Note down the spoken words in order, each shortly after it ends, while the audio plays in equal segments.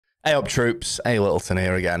Hey up troops, hey Littleton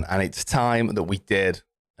here again, and it's time that we did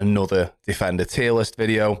another Defender tier list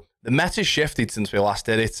video. The meta's shifted since we last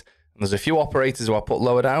did it, and there's a few operators who I put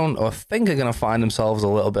lower down who I think are going to find themselves a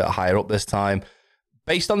little bit higher up this time.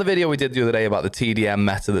 Based on the video we did the other day about the TDM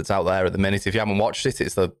meta that's out there at the minute, if you haven't watched it,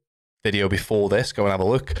 it's the video before this, go and have a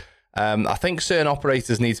look. I think certain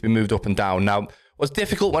operators need to be moved up and down. Now, what's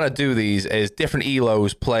difficult when I do these is different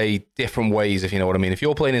elos play different ways, if you know what I mean. If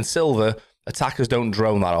you're playing in silver, attackers don't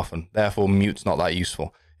drone that often, therefore mute's not that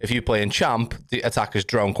useful. If you play in champ, the attackers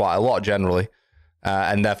drone quite a lot generally,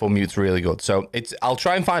 and therefore mute's really good. So I'll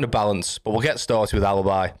try and find a balance, but we'll get started with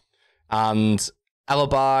Alibi. And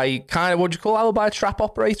Alibi, kind of, what do you call Alibi? Trap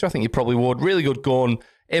operator? I think you probably would. Really good gun,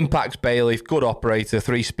 impacts Bailiff, good operator,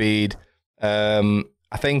 3-speed.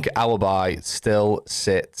 I think Alibi still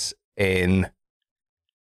sits in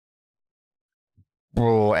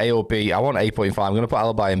A or B. I want 8.5. I'm going to put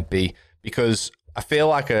Alibi in B, because I feel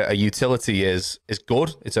like a utility is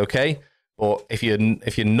good, it's okay, but if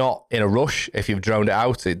you're not in a rush, if you've droned it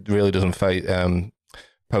out, it really doesn't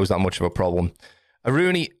pose that much of a problem.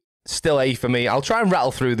 Aruni, still A for me. I'll try and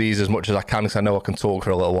rattle through these as much as I can, because I know I can talk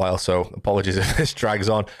for a little while, so apologies if this drags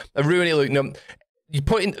on. Aruni, look, no, you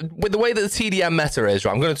put in, with the way that the TDM meta is,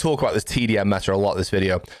 right, I'm going to talk about this TDM meta a lot this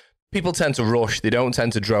video. People tend to rush, they don't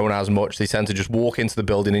tend to drone as much, they tend to just walk into the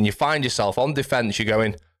building, and you find yourself on defense, you're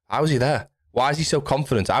going, how is he there? Why is he so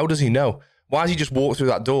confident? How does he know? Why has he just walked through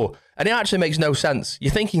that door? And it actually makes no sense.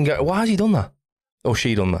 You're thinking, why has he done that? Or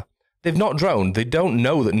she done that? They've not droned. They don't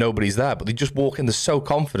know that nobody's there, but they just walk in. They're so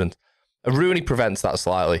confident. A Rooney prevents that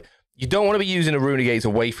slightly. You don't want to be using a Rooney gate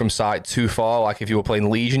away from sight too far. Like if you were playing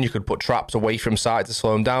Legion, you could put traps away from sight to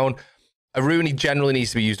slow him down. A Rooney generally needs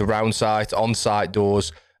to be used around sight, on sight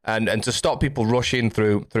doors, and to stop people rushing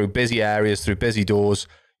through busy areas, through busy doors.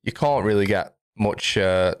 You can't really get much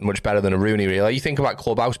better than a Rooney, really. You think about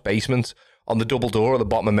clubhouse basement on the double door at the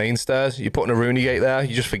bottom of main stairs. You're putting a Rooney gate there,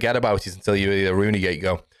 you just forget about it until you hear a Rooney gate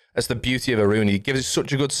go. That's the beauty of a Rooney. It gives it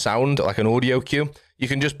such a good sound, like an audio cue. You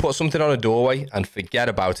can just put something on a doorway and forget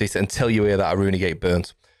about it until you hear that a Rooney gate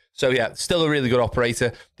burns. So yeah, still a really good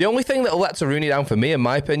operator. The only thing that lets a Rooney down for me, in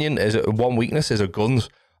my opinion, is one weakness is her guns.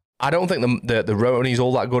 I don't think the Rooney's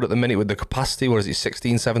all that good at the minute with the capacity. What is it,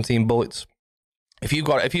 16, 17 bullets? If you've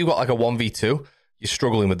got like a 1v2, you're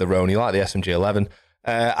struggling with the Rooney, like the SMG-11.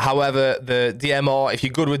 However, the DMR, if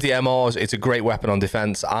you're good with DMRs, it's a great weapon on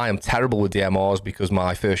defense. I am terrible with DMRs because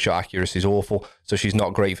my first shot accuracy is awful, so she's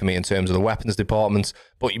not great for me in terms of the weapons department.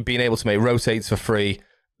 But being able to make rotates for free,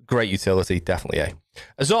 great utility, definitely A.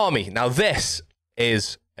 Azami, now this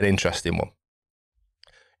is an interesting one.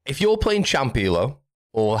 If you're playing champ elo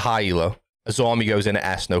or high elo, Azami goes in at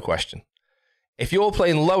S, no question. If you're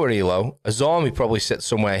playing lower elo, Azami probably sits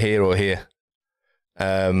somewhere here or here.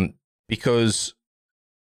 Because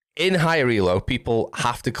in higher elo, people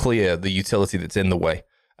have to clear the utility that's in the way,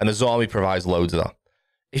 and Azami provides loads of that.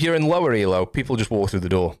 If you're in lower elo, people just walk through the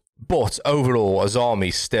door. But overall,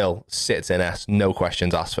 Azami still sits in S, no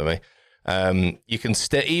questions asked for me. You can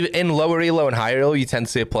even in lower elo and higher elo, you tend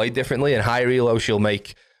to see it played differently. In higher elo, she'll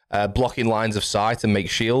make blocking lines of sight and make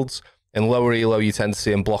shields. In lower elo, you tend to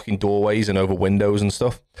see him blocking doorways and over windows and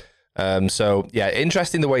stuff. So yeah,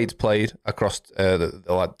 interesting the way it's played across the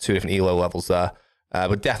like, two different elo levels there.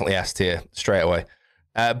 But definitely S tier straight away.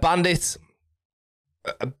 Bandit.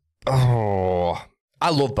 Oh, I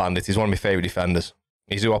love Bandit. He's one of my favorite defenders.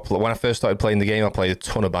 He's who when I first started playing the game, I played a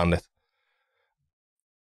ton of Bandit.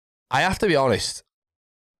 I have to be honest.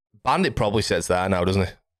 Bandit probably sits there now, doesn't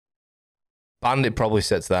he? Bandit probably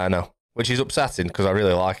sits there now, which is upsetting because I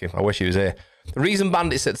really like him. I wish he was here. The reason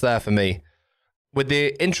Bandit sits there for me, with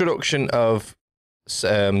the introduction of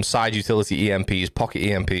side utility EMPs, pocket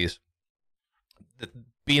EMPs,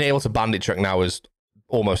 being able to bandit trick now is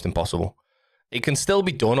almost impossible. It can still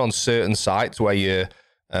be done on certain sites where you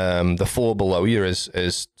the floor below you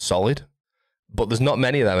is solid, but there's not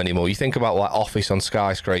many of them anymore. You think about like Office on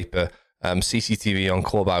Skyscraper, CCTV on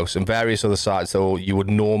Clubhouse, and various other sites that you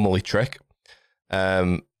would normally trick.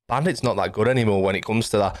 Bandit's not that good anymore when it comes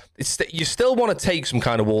to that. You still want to take some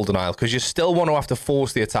kind of wall denial, because you still want to have to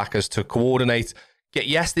force the attackers to coordinate.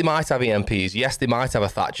 Yes, they might have EMPs. Yes, they might have a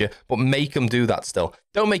Thatcher, but make them do that still.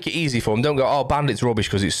 Don't make it easy for them. Don't go, oh, Bandit's rubbish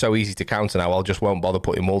because it's so easy to counter now. I just won't bother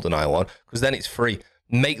putting wall denial on, because then it's free.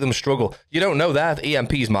 Make them struggle. You don't know their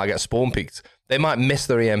EMPs might get spawn peaked. They might miss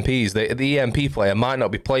their EMPs. The EMP player might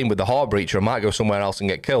not be playing with the heart breacher and might go somewhere else and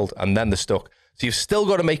get killed, and then they're stuck. So you've still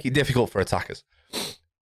got to make it difficult for attackers.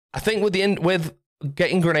 I think with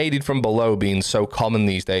getting grenaded from below being so common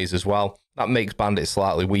these days as well, that makes Bandit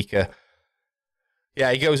slightly weaker.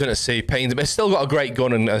 Yeah, he goes in at C, pains him. He's still got a great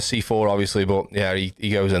gun and a C4, obviously, but yeah, he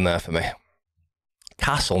goes in there for me.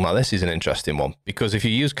 Castle, now this is an interesting one, because if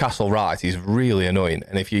you use Castle right, he's really annoying,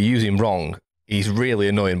 and if you use him wrong, he's really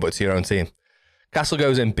annoying, but to your own team. Castle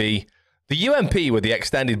goes in B. The UMP with the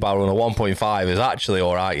extended barrel and a 1.5 is actually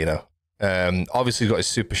all right, you know. Obviously, he's got his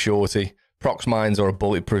super shorty. Prox mines are a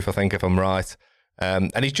bulletproof, I think, if I'm right.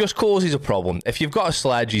 And he just causes a problem. If you've got a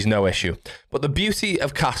sledge, he's no issue. But the beauty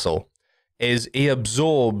of Castle is he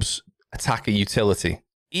absorbs attacker utility.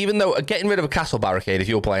 Even though getting rid of a castle barricade if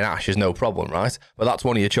you're playing Ash is no problem, right? But that's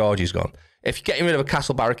one of your charges gone. If you're getting rid of a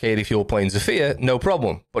castle barricade if you're playing Zofia, no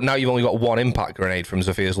problem. But now you've only got one impact grenade from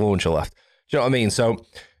Zofia's launcher left. Do you know what I mean? So,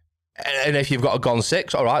 and if you've got a Gon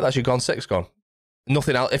 6, all right, that's your Gon 6 gone.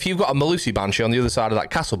 Nothing else. If you've got a Malusi Banshee on the other side of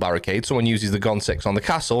that castle barricade, someone uses the Gon 6 on the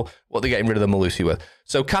castle, what are they getting rid of the Malusi with?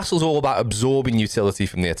 So Castle's all about absorbing utility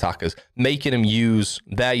from the attackers, making them use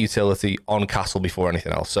their utility on castle before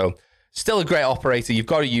anything else. So still a great operator. You've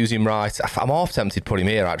got to use him right. I'm half tempted to put him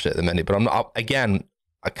here actually at the minute, but I'm not. Again,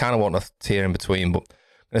 I kind of want a tier in between, but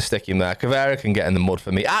I'm going to stick him there. Caveira can get in the mud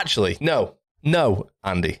for me. Actually, no,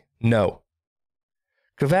 Andy, no.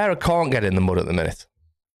 Caveira can't get in the mud at the minute.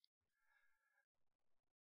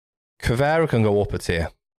 Caveira can go up a tier.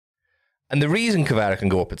 And the reason Caveira can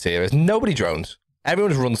go up a tier is nobody drones.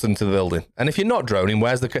 Everyone just runs into the building. And if you're not droning,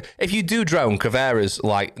 where's the... If you do drone, Caveira's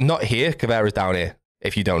like, not here, Caveira's down here,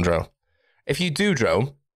 if you don't drone. If you do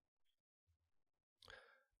drone...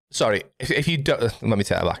 Sorry, if you don't... Let me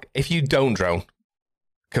take that back. If you don't drone,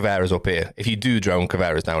 Caveira's up here. If you do drone,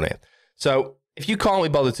 Caveira's down here. So, if you can't be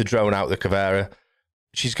bothered to drone out the Caveira,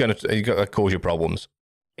 she's going to cause you problems.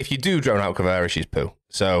 If you do drone out Caveira, she's poo.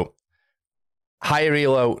 So... Higher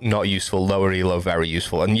elo, not useful. Lower elo, very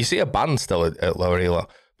useful. And you see a ban still at lower elo.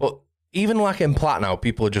 But even like in Plat now,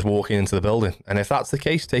 people are just walking into the building. And if that's the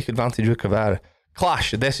case, take advantage of Caveira.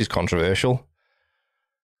 Clash, this is controversial.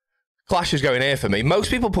 Clash is going here for me. Most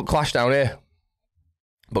people put Clash down here.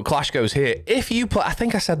 But Clash goes here. If you play, I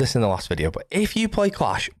think I said this in the last video, but if you play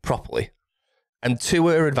Clash properly, and to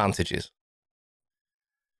her advantages,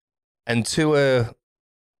 and to her...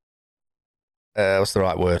 what's the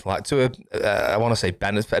right word? Like to I want to say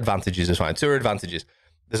advantages is fine. To her advantages.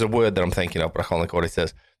 There's a word that I'm thinking of, but I can't think what it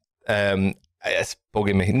says. It's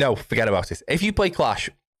bugging me. No, forget about it. If you play Clash,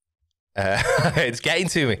 it's getting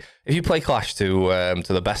to me. If you play Clash to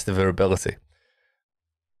the best of her ability,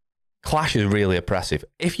 Clash is really oppressive.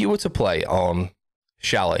 If you were to play on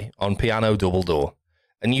Chalet, on piano double door,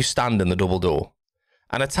 and you stand in the double door,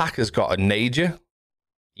 an attacker's got a Nature,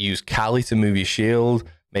 use Kali to move your shield,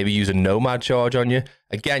 maybe use a Nomad charge on you.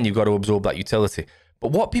 Again, you've got to absorb that utility.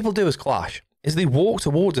 But what people do as Clash is they walk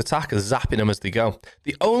towards attackers, zapping them as they go.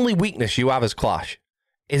 The only weakness you have as Clash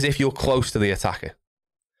is if you're close to the attacker.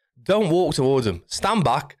 Don't walk towards them. Stand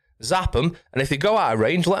back, zap them, and if they go out of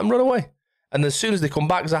range, let them run away. And as soon as they come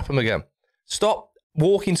back, zap them again. Stop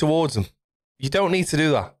walking towards them. You don't need to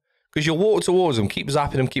do that. Because you'll walk towards them, keep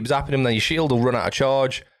zapping them, then your shield will run out of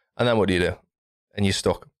charge, and then what do? And you're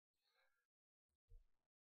stuck.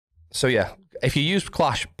 So yeah, if you use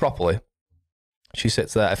Clash properly, she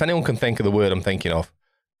sits there. If anyone can think of the word I'm thinking of,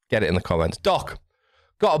 get it in the comments. Doc,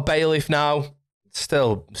 got a Bailiff now.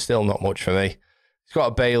 Still not much for me. He's got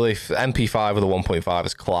a Bailiff, MP5 with a 1.5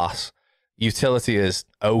 is class. Utility is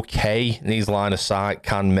okay. Needs line of sight,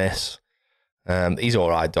 can miss. He's all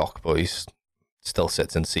right, Doc, but he's still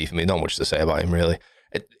sits in C for me. Not much to say about him, really.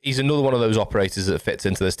 He's another one of those operators that fits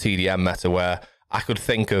into this TDM meta where I could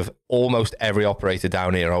think of almost every operator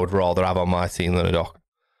down here I would rather have on my team than a Doc.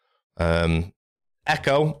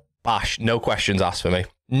 Echo, bash, no questions asked for me.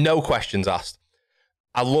 No questions asked.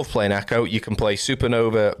 I love playing Echo. You can play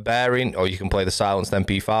Supernova Bearing, or you can play the Silenced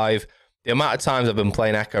MP5. The amount of times I've been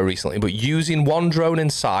playing Echo recently, but using one drone in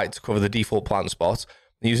sight to cover the default plant spot,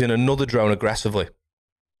 and using another drone aggressively.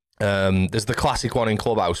 There's the classic one in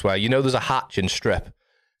Clubhouse where, you know, there's a hatch in Strip.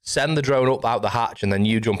 Send the drone up out the hatch and then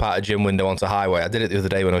you jump out a gym window onto highway. I did it the other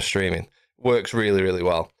day when I was streaming. Works really, really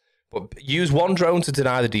well. But use one drone to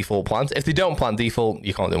deny the default plant. If they don't plant default,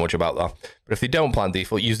 you can't do much about that. But if they don't plant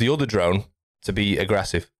default, use the other drone to be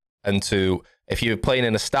aggressive. And to, if you're playing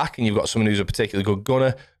in a stack and you've got someone who's a particularly good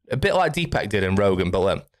gunner, a bit like Deepak did in Rogue and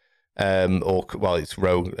Berlin. It's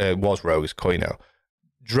Rogue, was Rogue, it's Koi now.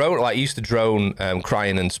 Drone, like, he used to drone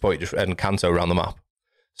Crying and Spoit and Kanto around the map.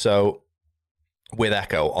 So, with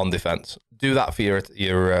Echo on defense. Do that for your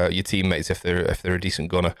teammates if they're a decent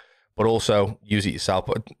gunner, but also use it yourself.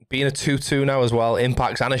 But being a 2-2 now as well,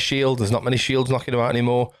 impacts and a shield. There's not many shields knocking about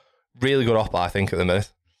anymore. Really good op, I think, at the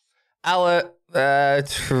minute. Ella,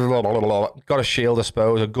 got a shield, I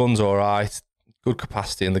suppose. A gun's all right. Good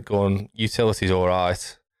capacity in the gun. Utility's all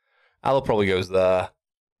right. Ella probably goes there.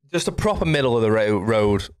 Just a proper middle of the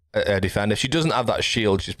road defender. If she doesn't have that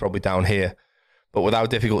shield, she's probably down here. But with how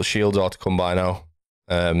difficult shields are to come by now,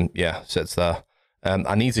 yeah, sits there.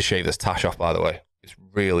 I need to shave this tash off, by the way. It's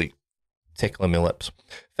really tickling my lips.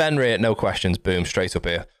 Fenrir, no questions. Boom, straight up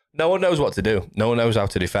here. No one knows what to do. No one knows how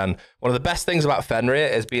to defend. One of the best things about Fenrir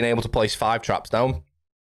is being able to place 5 traps down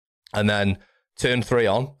and then turn 3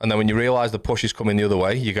 on. And then when you realize the push is coming the other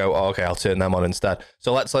way, you go, oh, okay, I'll turn them on instead.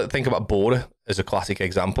 So let's think about border as a classic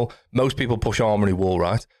example. Most people push Armory Wall,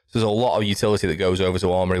 right? So there's a lot of utility that goes over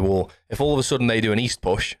to Armory Wall. If all of a sudden they do an east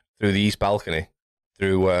push through the east balcony,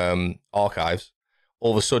 through archives,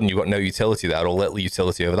 all of a sudden you've got no utility there or little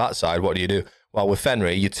utility over that side. What do? Well, with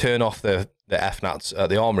Fenrir, you turn off the FNATs at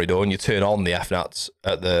the Armory door and you turn on the FNATs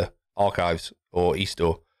at the archives or east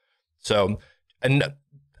door. So, and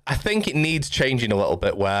I think it needs changing a little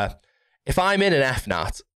bit where if I'm in an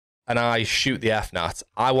FNAT and I shoot the FNAT,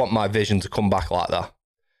 I want my vision to come back like that.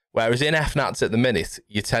 Whereas in FNATs at the minute,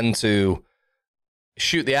 you tend to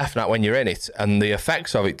shoot the FNAT when you're in it and the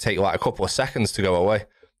effects of it take like a couple of seconds to go away.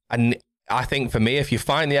 And I think for me, if you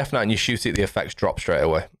find the FNAT and you shoot it, the effects drop straight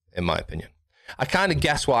away, in my opinion. I kind of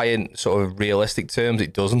guess why in sort of realistic terms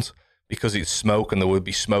it doesn't, because it's smoke and there would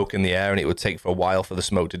be smoke in the air and it would take for a while for the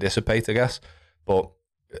smoke to dissipate, I guess. But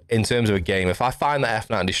in terms of a game, if I find that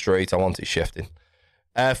FNAT and destroy it, I want it shifting.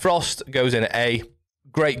 Frost goes in at A.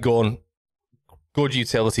 Great gun. Good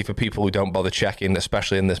utility for people who don't bother checking,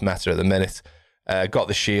 especially in this meta at the minute. Got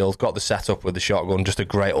the shield, got the setup with the shotgun. Just a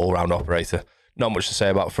great all-round operator. Not much to say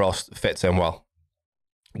about Frost. Fits in well.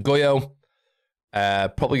 Goyo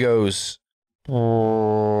probably goes...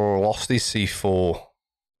 lost his C4.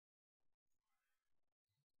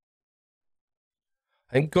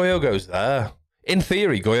 I think Goyo goes there. In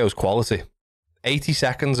theory, Goyo's quality. 80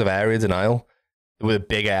 seconds of area denial with a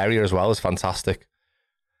big area as well is fantastic.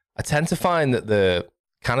 I tend to find that the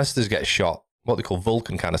canisters get shot, what they call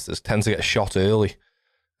Vulcan canisters, tend to get shot early.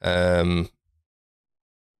 He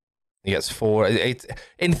gets 4.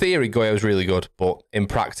 In theory, Goyo's really good, but in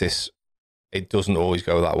practice, it doesn't always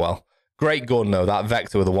go that well. Great gun, though. That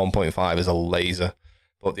Vector with a 1.5 is a laser.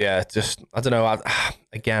 But yeah, just, I don't know. I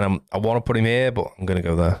want to put him here, but I'm going to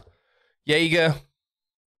go there. Jaeger.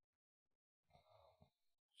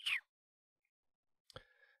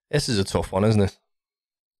 This is a tough one, isn't it?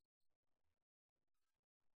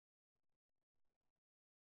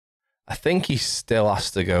 I think he still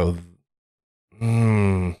has to go.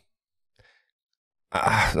 I'm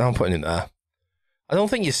putting him there. I don't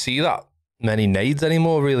think you see that many nades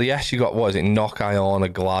anymore, really. Yes, you got, what is it, Knock, Ion, a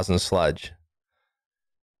Glass, and Sledge.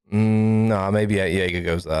 No, maybe Jaeger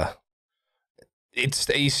goes there.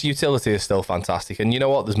 Its utility is still fantastic. And you know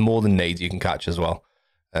what? There's more than nades you can catch as well.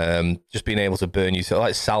 Just being able to burn you.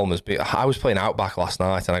 Like Salmas. I was playing Outback last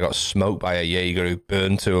night and I got smoked by a Jaeger who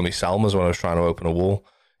burned 2 of my Salmas when I was trying to open a wall.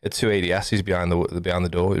 It had 2 ADSs behind the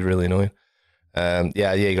door. It was really annoying.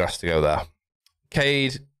 Yeah, Jaeger has to go there.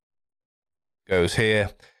 Cade goes here.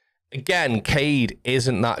 Again, Cade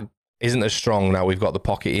isn't as strong now. We've got the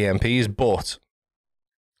pocket EMPs, but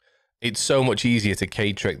it's so much easier to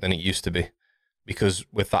Cade trick than it used to be, because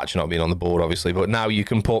with Thatcher not being on the board, obviously. But now you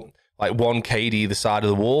can put like 1 Cade either side of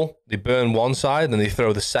the wall. They burn one side, and they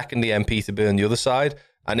throw the second EMP to burn the other side.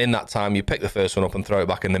 And in that time, you pick the first one up and throw it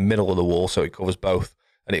back in the middle of the wall, so it covers both,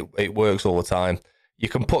 and it works all the time. You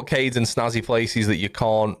can put Cades in snazzy places that you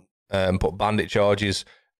can't put bandit charges.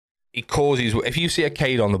 It causes, if you see a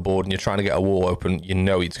Cade on the board and you're trying to get a wall open, you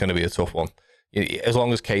know it's going to be a tough one. As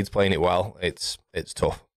long as Cade's playing it well, it's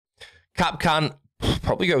tough. Capcan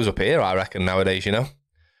probably goes up here, I reckon, nowadays, you know.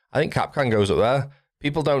 I think Capcan goes up there.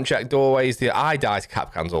 People don't check doorways. I die to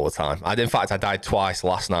Capcans all the time. In fact, I died twice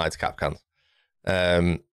last night to Capcans.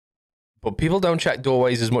 But people don't check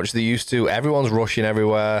doorways as much as they used to. Everyone's rushing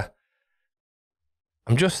everywhere.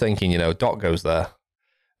 I'm just thinking, you know, Doc goes there.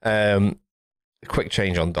 A quick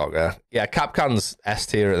change on Doc there. Yeah, Capcan's S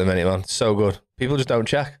tier at the minute, man. So good. People just don't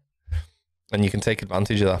check. And you can take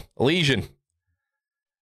advantage of that.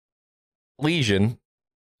 Legion,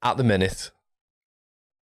 at the minute,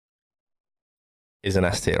 is an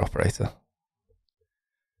S tier operator.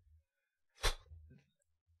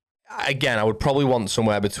 Again, I would probably want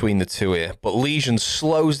somewhere between the two here. But Legion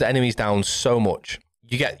slows the enemies down so much.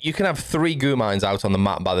 You can have 3 goo mines out on the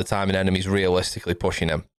map by the time an enemy's realistically pushing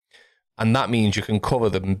them. And that means you can cover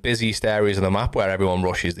the busiest areas of the map where everyone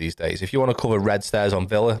rushes these days. If you want to cover red stairs on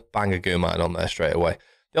Villa, bang a goo mine on there straight away.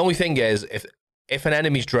 The only thing is, if an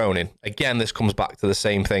enemy's droning, again, this comes back to the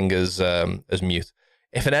same thing as Mute.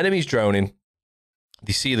 If an enemy's droning,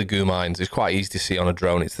 they see the goo mines. It's quite easy to see on a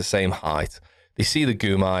drone. It's the same height. they see the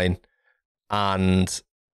goo mine, and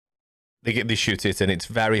they shoot it, and it's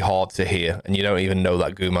very hard to hear, and you don't even know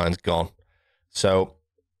that goo mine's gone. So,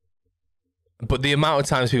 but the amount of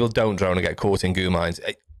times people don't drone and get caught in goo mines,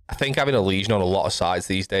 I think having a Legion on a lot of sites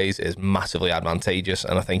these days is massively advantageous,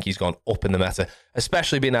 and I think he's gone up in the meta,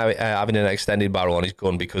 especially being having an extended barrel on his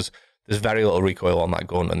gun, because there's very little recoil on that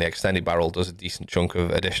gun, and the extended barrel does a decent chunk of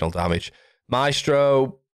additional damage.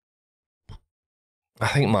 Maestro, I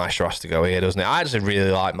think Maestro has to go here, doesn't it? I actually really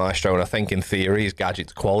like Maestro, and I think in theory his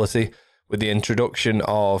gadget's quality. With the introduction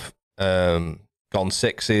of Gone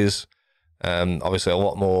 6s, obviously a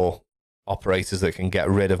lot more operators that can get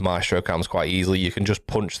rid of Maestro cams quite easily. You can just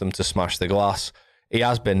punch them to smash the glass. He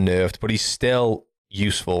has been nerfed, but he's still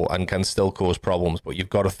useful and can still cause problems, but you've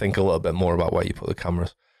got to think a little bit more about where you put the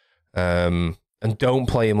cameras. And don't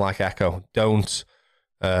play him like Echo. Don't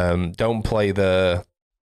play the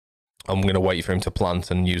I'm going to wait for him to plant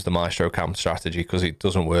and use the Maestro cam strategy, because it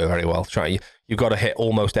doesn't work very well. You've got to hit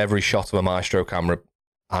almost every shot of a Maestro camera,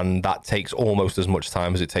 and that takes almost as much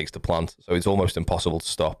time as it takes to plant. So it's almost impossible to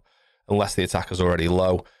stop unless the attacker's already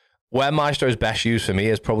low. Where Maestro is best used for me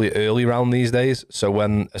is probably early round these days. So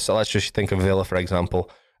let's just think of Villa, for example.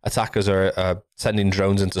 Attackers are sending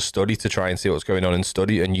drones into study to try and see what's going on in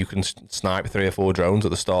study, and you can snipe 3 or 4 drones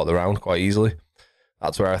at the start of the round quite easily.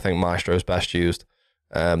 That's where I think Maestro is best used.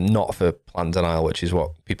 Not for plant denial, which is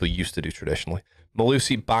what people used to do traditionally.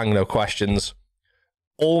 Malusi, bang, no questions.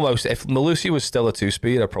 Almost, if Malusi was still a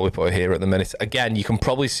 2-speed, I'd probably put it here at the minute. Again, you can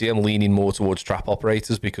probably see him leaning more towards trap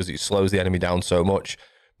operators because it slows the enemy down so much.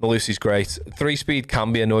 Malusi's great. 3-speed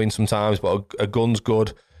can be annoying sometimes, but a gun's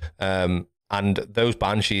good. And those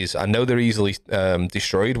Banshees, I know they're easily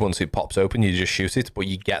destroyed once it pops open. You just shoot it, but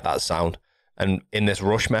you get that sound. And in this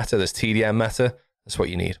rush meta, this TDM meta, that's what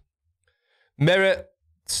you need. Mirror,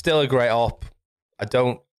 still a great op. I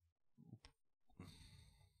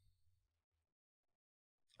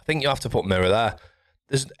think you have to put Mirror there.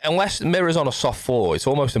 Unless Mirror's on a soft floor, it's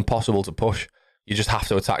almost impossible to push. You just have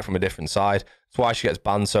to attack from a different side. That's why she gets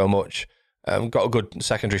banned so much. Got a good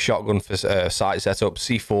secondary shotgun for site setup.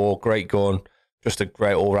 C4, great gun. Just a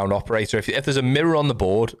great all-round operator. If there's a mirror on the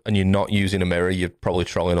board and you're not using a mirror, you're probably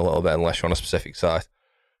trolling a little bit unless you're on a specific site.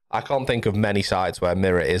 I can't think of many sites where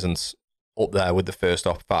mirror isn't up there with the first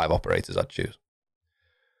 5 operators I'd choose.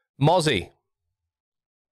 Mozzie.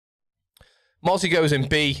 Mozzie goes in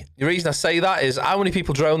B. The reason I say that is how many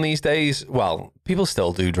people drone these days? Well, people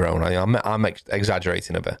still do drone. I'm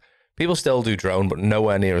exaggerating a bit. People still do drone, but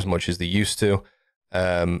nowhere near as much as they used to.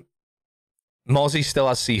 Mozzie still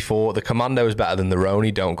has C4. The Commando is better than the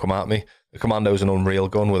Roni. Don't come at me. The Commando is an unreal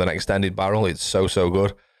gun with an extended barrel. It's so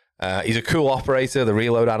good. He's a cool operator. The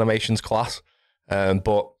reload animation's class.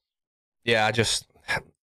 But yeah,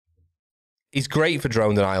 he's great for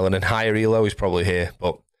drone denial, and in higher elo he's probably here.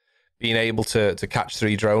 But being able to catch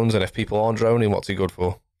 3 drones, and if people aren't droning, what's he good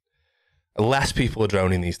for? Less people are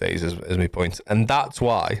droning these days is my point. And that's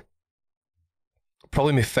why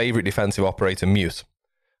probably my favourite defensive operator, Mute,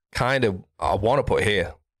 I want to put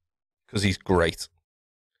here because he's great.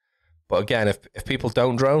 But again, if people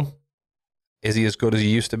don't drone, is he as good as he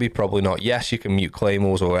used to be? Probably not. Yes, you can mute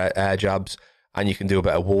claymores or air jabs, and you can do a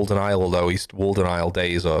bit of wall denial, although his wall denial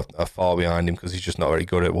days are far behind him because he's just not very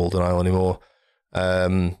good at wall denial anymore.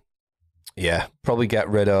 Yeah, probably get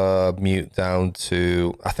rid of Mute down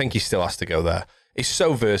to... I think he still has to go there. He's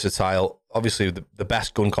so versatile. Obviously, the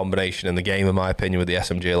best gun combination in the game, in my opinion, with the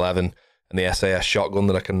SMG-11 and the SAS shotgun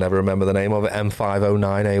that I can never remember the name of it,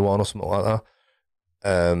 M509A1 or something like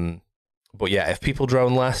that. But yeah, if people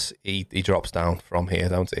drone less, he drops down from here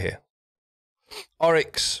down to here.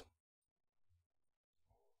 Oryx.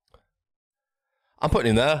 I'm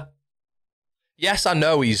putting him there. Yes, I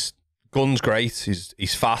know his gun's great.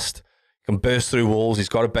 He's fast. He can burst through walls. He's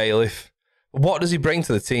got a bailiff. But what does he bring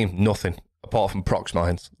to the team? Nothing, apart from prox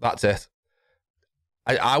mines. That's it.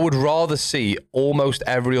 I would rather see almost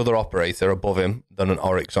every other operator above him than an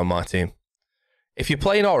Oryx on my team. If you're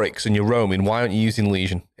playing Oryx and you're roaming, why aren't you using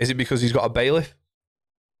Legion? Is it because he's got a bailiff?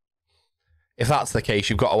 If that's the case,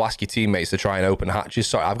 you've got to ask your teammates to try and open hatches.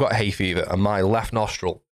 Sorry, I've got hay fever and my left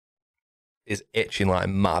nostril is itching like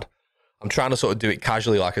mad. I'm trying to sort of do it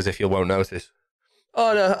casually, like as if you won't notice.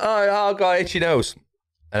 Oh no, I've got an itchy nose.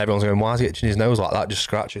 And everyone's going, why is he itching his nose like that? Just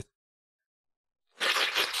scratch it.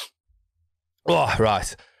 Oh,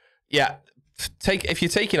 right. Yeah. If you're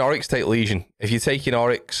taking Oryx, take Legion. If you're taking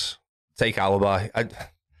Oryx, take Alibi.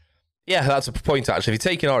 Yeah, that's a point, actually. If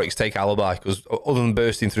you're taking Oryx, take Alibi, because other than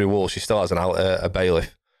bursting through walls, she still has a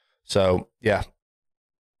bailiff. So, yeah.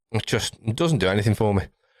 It doesn't do anything for me.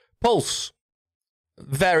 Pulse.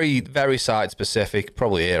 Very, very site-specific.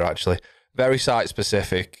 Probably here, actually. Very site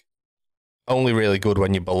specific. Only really good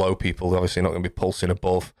when you're below people. Obviously, not going to be pulsing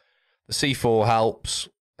above. The C4 helps.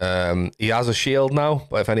 He has a shield now,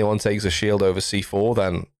 but if anyone takes a shield over C4,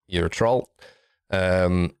 then you're a troll. I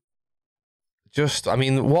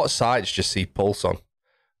mean, what sites just see pulse on?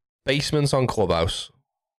 Basements on Clubhouse.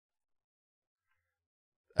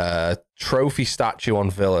 Trophy statue on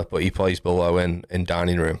Villa, but he plays below in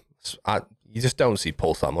dining room. You just don't see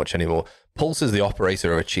pulse that much anymore. Pulse is the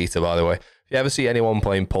operator of a cheater, by the way. If you ever see anyone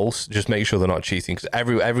playing pulse, just make sure they're not cheating, because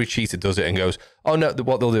every cheater does it and goes, oh no,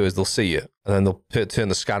 what they'll do is they'll see you, and then they'll turn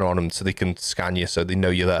the scanner on them so they can scan you so they know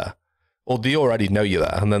you're there. Or they already know you're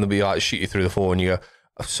there, and then they'll be like, shoot you through the floor, and you go,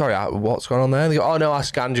 oh, sorry, what's going on there? And they go, oh no, I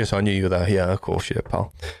scanned you, so I knew you were there. Yeah, of course you did,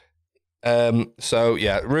 pal. So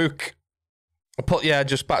yeah, Rook,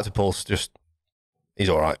 just back to pulse, he's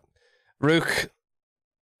all right. Rook,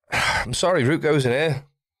 I'm sorry, Rook goes in here.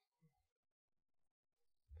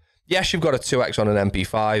 Yes, you've got a 2x on an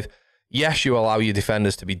MP5. Yes, you allow your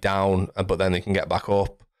defenders to be down, but then they can get back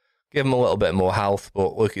up. Give them a little bit more health,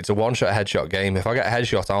 but look, it's a one-shot headshot game. If I get a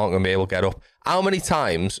headshot, I aren't going to be able to get up. How many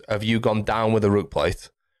times have you gone down with a Rook plate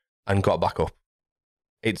and got back up?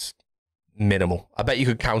 It's minimal. I bet you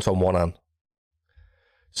could count on one hand.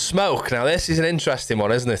 Smoke. Now, this is an interesting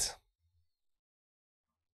one, isn't it?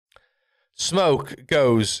 Smoke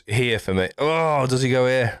goes here for me. Oh, does he go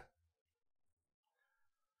here?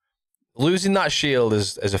 Losing that shield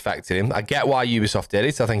has affected him. I get why Ubisoft did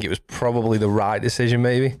it. I think it was probably the right decision,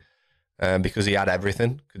 maybe. Because he had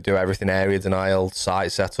everything. Could do everything. Area denial,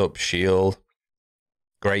 site setup, shield.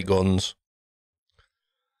 Great guns.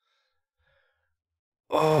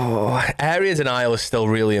 Oh, area denial is still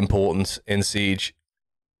really important in Siege.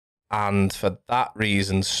 And for that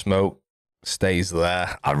reason, Smoke stays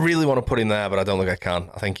there. I really want to put him there, but I don't think I can.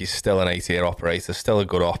 I think he's still an A-tier operator, still a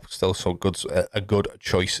good op, still a good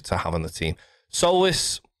choice to have on the team.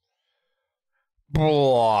 Solis,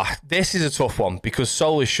 this is a tough one because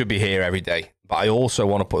Solis should be here every day, but I also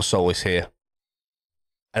want to put Solis here.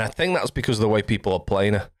 And I think that's because of the way people are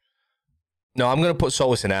playing her. No, I'm going to put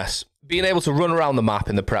Solis in S. Being able to run around the map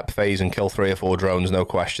in the prep phase and kill 3 or 4 drones, no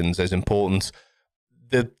questions, is important.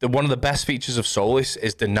 One of the best features of Solis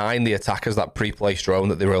is denying the attackers that pre-placed drone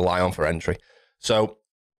that they rely on for entry. So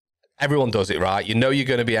everyone does it, right? You know you're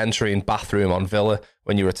going to be entering bathroom on Villa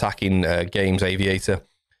when you're attacking Games Aviator,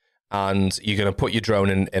 and you're going to put your drone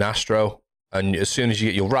in Astro, and as soon as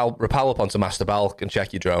you'll rappel up onto Master Balk and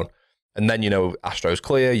check your drone, and then you know Astro's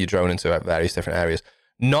clear, your drone into various different areas.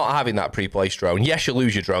 Not having that pre-placed drone, yes, you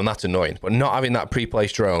lose your drone, that's annoying, but not having that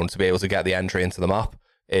pre-placed drone to be able to get the entry into the map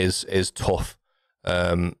is tough.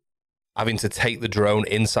 Having to take the drone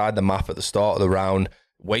inside the map at the start of the round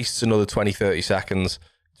wastes another 20-30 seconds.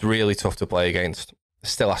 It's really tough to play against.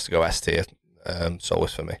 Still has to go S tier.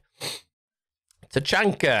 Solis for me.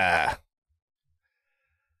 Tachanka.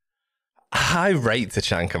 I rate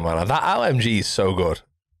Tachanka, man. That LMG is so good.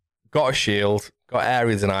 Got a shield, got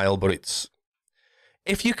area denial, but it's...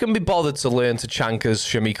 If you can be bothered to learn Tachanka's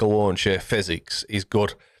Shamika launcher physics, he's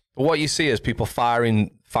good. But what you see is people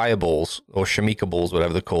firing fireballs or Shamika balls,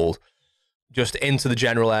 whatever they're called, just into the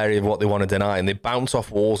general area of what they want to deny, and they bounce off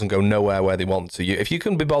walls and go nowhere where they want to. If you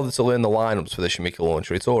can be bothered to learn the lineups for the Shamika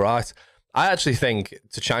launcher, it's all right. I actually think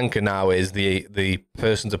Tachanka now is the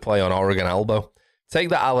person to play on Oregon Elbow. Take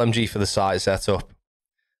that LMG for the side setup.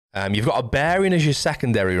 You've got a bearing as your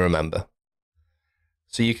secondary, remember?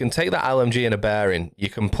 So you can take that LMG and a bearing, you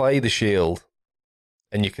can play the shield,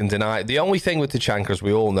 and you can deny. The only thing with Tachanka, as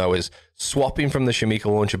we all know, is swapping from the Shamika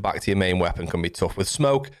launcher back to your main weapon can be tough. With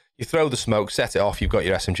smoke, you throw the smoke, set it off, you've got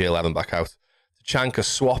your SMG-11 back out. Tachanka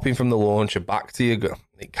swapping from the launcher back to your...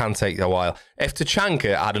 It can take a while. If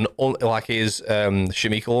Tachanka had his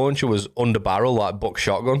Shamika launcher was under barrel, like buck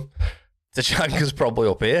shotgun, Tachanka's probably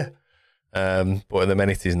up here. But in the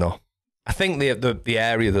minute, he's not. I think the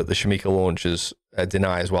area that the Shamika launchers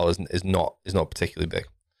deny as well is not particularly big.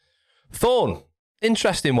 Thorn.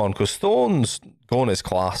 Interesting one, because Thorn's gun is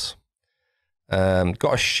class.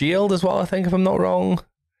 Got a shield as well, I think, if I'm not wrong.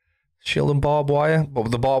 Shield and barbed wire.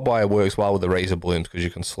 But the barbed wire works well with the razor blooms because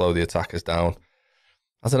you can slow the attackers down.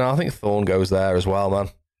 I don't know, I think Thorn goes there as well, man.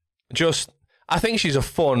 I think she's a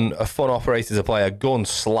fun operator to play. Her gun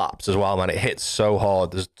slaps as well, man. It hits so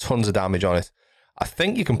hard. There's tons of damage on it. I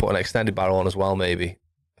think you can put an extended barrel on as well, maybe,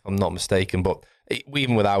 if I'm not mistaken. But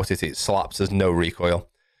even without it, it slaps. There's no recoil.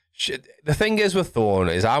 The thing is with Thorn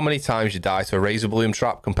is how many times you die to a razor bloom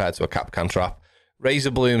trap compared to a Capcan trap.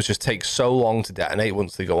 Razor blooms just take so long to detonate.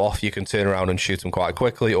 Once they go off, you can turn around and shoot them quite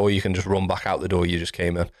quickly, or you can just run back out the door you just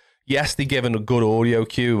came in. Yes, they give a good audio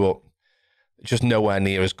cue, but just nowhere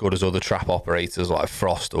near as good as other trap operators like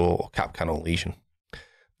Frost or Capcan or Legion.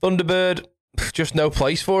 Thunderbird, just no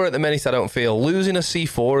place for it at the minute, I don't feel. Losing a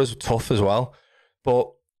C4 is tough as well.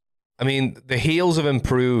 But, I mean, the heals have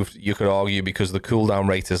improved, you could argue, because the cooldown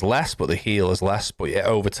rate is less, but the heal is less. But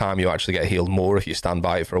over time, you actually get healed more if you stand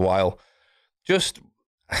by it for a while. Just,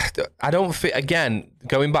 I don't feel, again,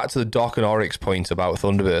 going back to the Doc and Oryx point about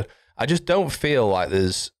Thunderbird, I just don't feel like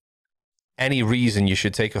there's any reason you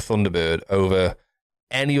should take a Thunderbird over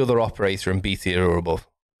any other operator in B tier or above.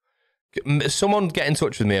 Someone get in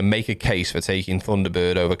touch with me and make a case for taking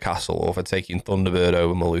Thunderbird over Castle or for taking Thunderbird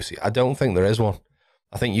over Malusi. I don't think there is one.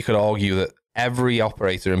 I think you could argue that every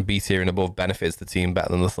operator in B tier and above benefits the team better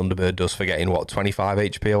than the Thunderbird does for getting, what, 25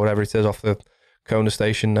 HP or whatever it is off the Kona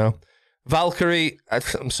station now. Valkyrie,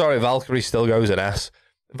 I'm sorry, Valkyrie still goes in S.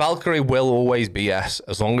 Valkyrie will always be S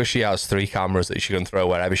as long as she has 3 cameras that she can throw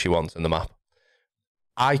wherever she wants in the map.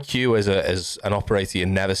 IQ as an operator you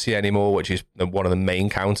never see anymore, which is one of the main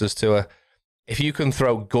counters to her. If you can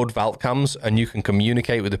throw good Valk cams and you can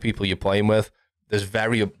communicate with the people you're playing with, there's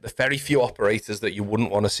very few operators that you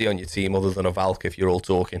wouldn't want to see on your team other than a Valk if you're all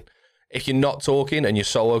talking. If you're not talking and you're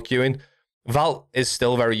solo queuing, Valk is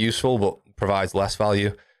still very useful but provides less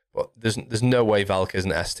value. But there's no way Valk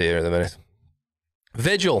isn't S tier at the minute.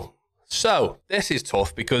 Vigil. So, this is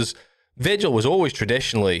tough because Vigil was always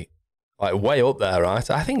traditionally like way up there, right?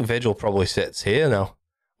 I think Vigil probably sits here now.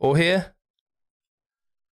 Or here.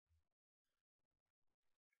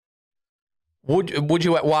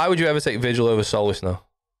 Why would you ever take Vigil over Solus now?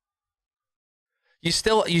 You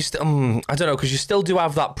still, I don't know, because you still do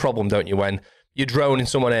have that problem, don't you, when you're droning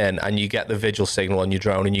someone in and you get the Vigil signal on your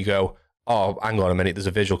drone and you go, oh, hang on a minute, there's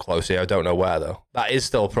a Vigil close here, I don't know where though. That is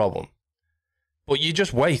still a problem. But you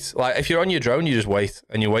just wait. Like, if you're on your drone, you just wait.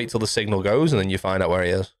 And you wait till the signal goes, and then you find out where he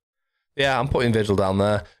is. Yeah, I'm putting Vigil down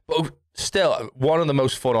there. But still, one of the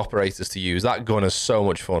most fun operators to use. That gun is so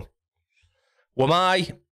much fun.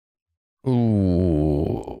 Wamai.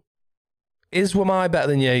 Ooh. Is Wamai better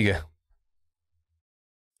than Jaeger?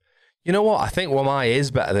 You know what? I think Wamai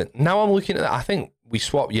is better than... Now I'm looking at that. I think we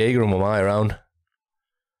swap Jaeger and Wamai around.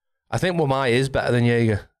 I think Wamai is better than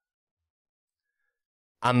Jaeger.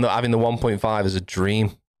 And having the 1.5 is a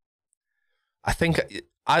dream. I think...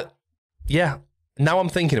 Yeah. Now I'm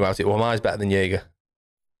thinking about it, Wamai is better than Jaeger.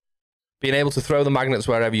 Being able to throw the magnets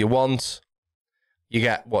wherever you want. You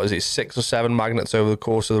get, what is it, 6 or 7 magnets over the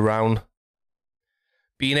course of the round.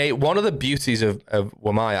 One of the beauties of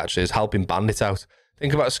Wamai, actually, is helping bandit out.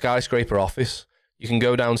 Think about Skyscraper Office. You can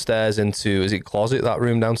go downstairs into, is it Closet, that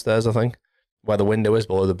room downstairs, I think? Where the window is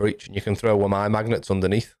below the breach. And you can throw Wamai magnets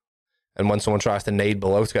underneath. And when someone tries to nade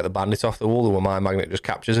below to get the bandit off the wall, the Wamai magnet just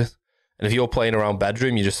captures it. And if you're playing around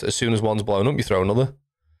bedroom, you just, as soon as one's blown up, you throw another.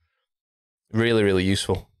 Really, really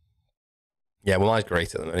useful. Yeah, Wamai's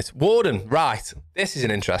great at the minute. Warden, right. This is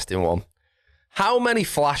an interesting one. How many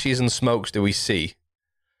flashes and smokes do we see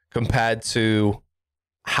compared to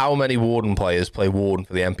how many Warden players play Warden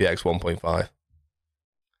for the MPX 1.5?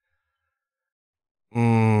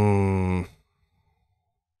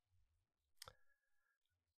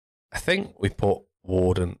 I think we put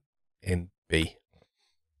Warden in B.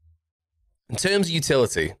 In terms of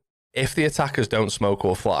utility, if the attackers don't smoke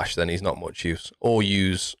or flash, then he's not much use. Or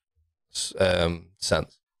use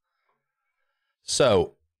sense.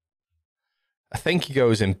 So, I think he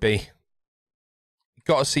goes in B.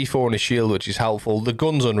 Got a C4 and a shield, which is helpful. The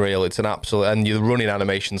gun's unreal. It's an absolute... And the running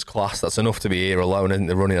animation's class. That's enough to be here alone, isn't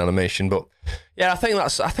the running animation? But, yeah, I think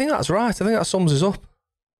that's right. I think that sums us up.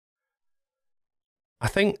 I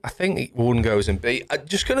think Warden goes in B. I'm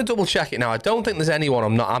just going to double check it now. I don't think there's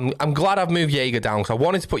anyone I'm glad I've moved Jaeger down because I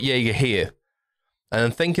wanted to put Jaeger here. And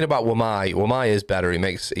then thinking about Wamai is better. He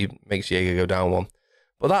makes Jaeger go down one.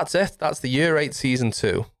 But that's it. That's the Year 8 Season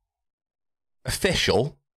 2.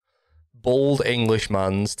 Official Bold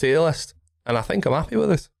Englishman's tier list. And I think I'm happy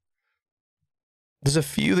with it. There's a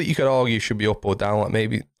few that you could argue should be up or down. Like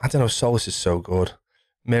maybe, I don't know, Solus is so good.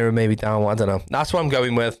 Mirror maybe down one. I don't know. That's what I'm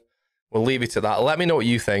going with. We'll leave it to that. Let me know what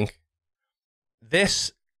you think.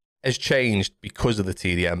 This has changed because of the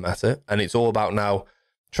TDM meta, and it's all about now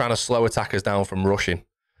trying to slow attackers down from rushing.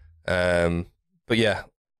 But yeah,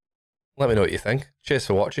 let me know what you think. Cheers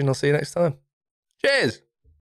for watching. I'll see you next time. Cheers!